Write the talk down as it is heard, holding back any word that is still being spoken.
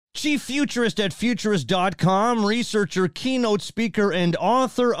Chief Futurist at Futurist.com, researcher, keynote speaker, and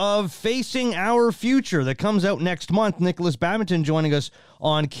author of Facing Our Future that comes out next month. Nikolas Badminton joining us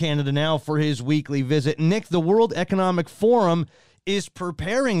on Canada Now for his weekly visit. Nick, the World Economic Forum is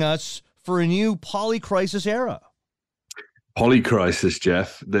preparing us for a new polycrisis era. Polycrisis,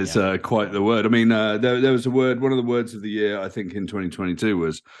 Jeff. That's quite the word. I mean, there was a word, one of the words of the year, I think, in 2022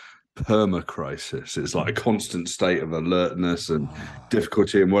 was permacrisis. It's like a constant state of alertness and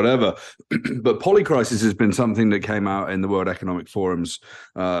difficulty and whatever. But polycrisis has been something that came out in the World Economic Forum's,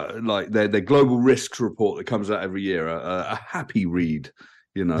 like their global risks report that comes out every year, a happy read.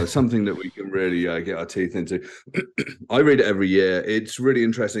 You know, something that we can really get our teeth into. I read it every year. It's really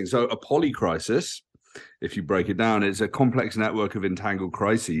interesting. So a polycrisis, if you break it down, it's a complex network of entangled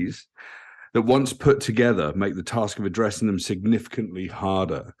crises that once put together make the task of addressing them significantly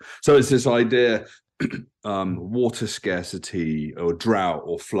harder. So it's this idea, water scarcity or drought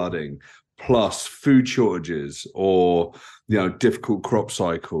or flooding, plus food shortages or, you know, difficult crop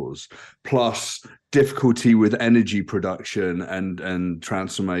cycles, plus difficulty with energy production and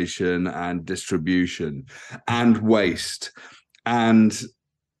transformation and distribution and waste and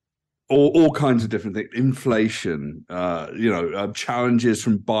all kinds of different things, inflation, challenges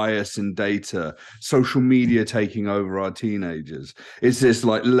from bias in data, social media taking over our teenagers. It's this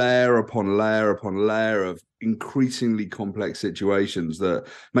like layer upon layer upon layer of increasingly complex situations that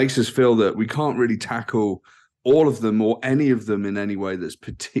makes us feel that we can't really tackle all of them or any of them in any way that's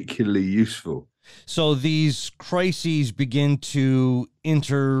particularly useful. So these crises begin to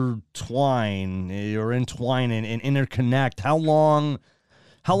intertwine and interconnect.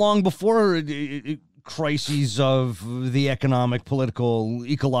 How long before crises of the economic, political,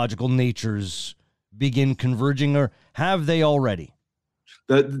 ecological natures begin converging, or have they already?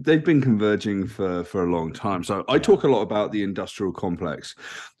 They've been converging for a long time. So I talk a lot about the industrial complex.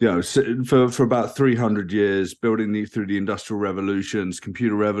 You know, for about 300 years, building through the industrial revolutions,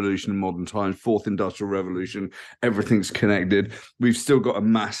 computer revolution in modern times, fourth industrial revolution, everything's connected. We've still got a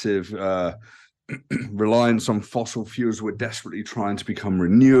massive reliance on fossil fuels. We're desperately trying to become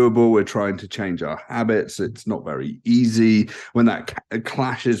renewable. We're trying to change our habits. It's not very easy. When that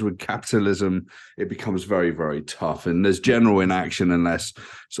clashes with capitalism, it becomes very, very tough. And there's general inaction unless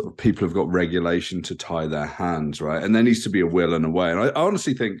sort of people have got regulation to tie their hands, right? And there needs to be a will and a way. And I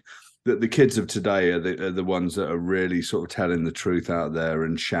honestly think that the kids of today are the ones that are really sort of telling the truth out there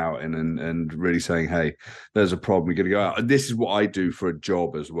and shouting and really saying, hey, there's a problem, we're going to go out. And this is what I do for a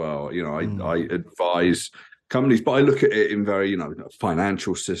job as well. You know, I advise companies, but I look at it in very, you know,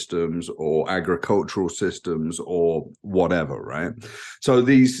 financial systems or agricultural systems or whatever, right? So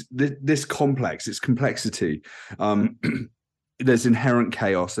this complex, it's complexity. There's inherent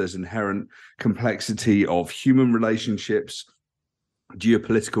chaos, there's inherent complexity of human relationships,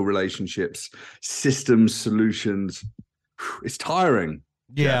 geopolitical relationships, systems, solutions. It's tiring.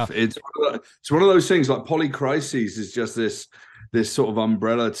 Yeah, Jeff. It's one of those things. Like polycrises is just this sort of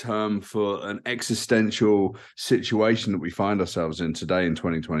umbrella term for an existential situation that we find ourselves in today in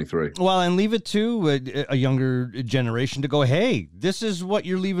 2023. Well, and leave it to a younger generation to go, hey, this is what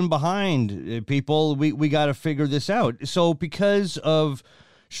you're leaving behind, people. We got to figure this out. So because of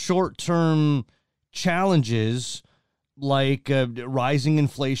short-term challenges like rising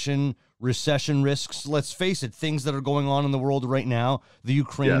inflation, recession risks, let's face it, things that are going on in the world right now, the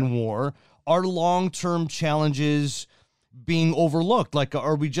Ukraine war, are long-term challenges being overlooked? Like,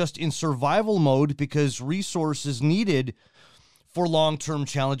 are we just in survival mode because resources needed for long-term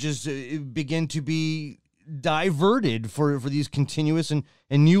challenges begin to be diverted for these continuous and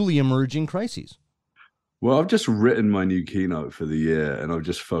newly emerging crises? Well, I've just written my new keynote for the year and I've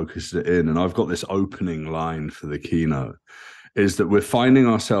just focused it in. And I've got this opening line for the keynote is that we're finding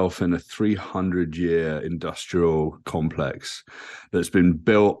ourselves in a 300-year industrial complex that's been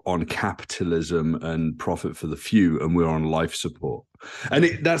built on capitalism and profit for the few, and we're on life support. And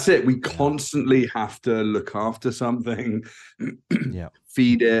that's it. We constantly have to look after something,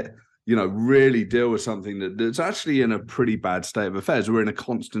 feed it, you know, really deal with something that's actually in a pretty bad state of affairs. We're in a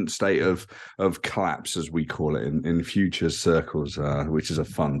constant state of collapse, as we call it in futures circles, which is a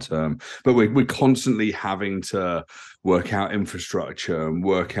fun term. But we're constantly having to work out infrastructure and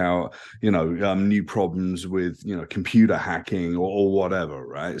work out, you know, new problems with, you know, computer hacking or whatever,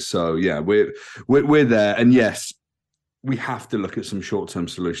 right? So yeah, we're there, and yes, we have to look at some short-term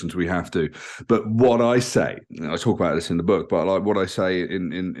solutions. We have to. But what I say, I talk about this in the book, but like what I say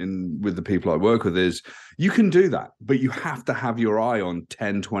in with the people I work with is you can do that, but you have to have your eye on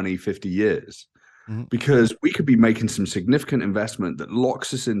 10, 20, 50 years. because we could be making some significant investment that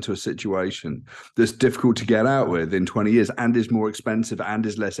locks us into a situation that's difficult to get out with in 20 years and is more expensive and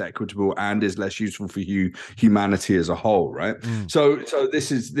is less equitable and is less useful for humanity as a whole, right? So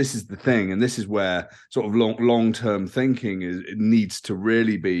this is the thing, and this is where sort of long-term thinking it needs to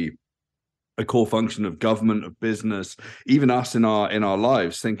really be a core function of government, of business, even us in our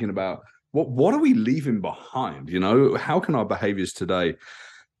lives, thinking about what are we leaving behind? You know, how can our behaviors today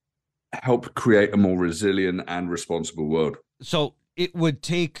help create a more resilient and responsible world? So it would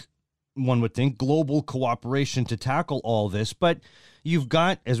take, one would think, global cooperation to tackle all this, but you've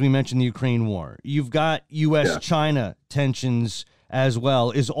got, as we mentioned, the Ukraine war, you've got US-China tensions as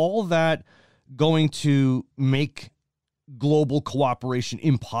well. Is all that going to make global cooperation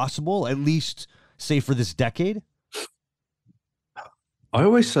impossible, at least, say, for this decade? I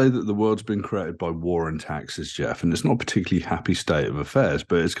always say that the world's been created by war and taxes, Jeff, and it's not a particularly happy state of affairs,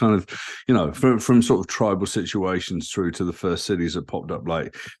 but it's kind of, you know, from sort of tribal situations through to the first cities that popped up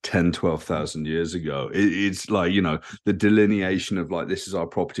like 10, 12,000 years ago. It's like, you know, the delineation of like, this is our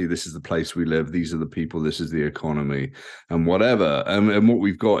property, this is the place we live, these are the people, this is the economy, and whatever. And what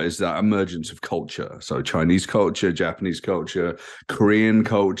we've got is that emergence of culture. So Chinese culture, Japanese culture, Korean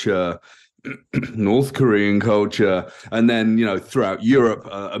culture, North Korean culture, and then, you know, throughout Europe,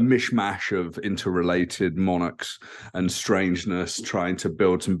 a mishmash of interrelated monarchs and strangeness, trying to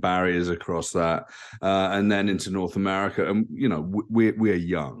build some barriers across that, and then into North America. And, you know, we're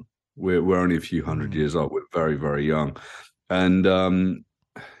young. We're only a few hundred years old. We're very, very young. And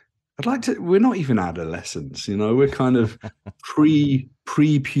I'd like to, we're not even adolescents, you know, we're kind of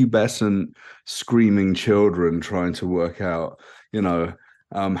pre-pubescent screaming children trying to work out, you know,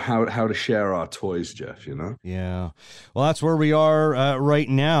 how to share our toys, Jeff, you know? Yeah. Well, that's where we are right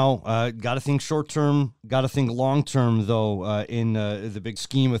now. Got to think short term, got to think long term, though, in the big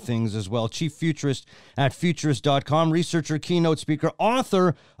scheme of things as well. Chief Futurist at Futurist.com, researcher, keynote speaker,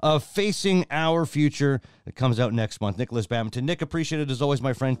 author of Facing Our Future. It comes out next month. Nikolas Badminton. Nick, appreciate it as always,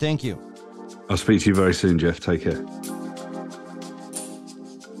 my friend. Thank you. I'll speak to you very soon, Jeff. Take care.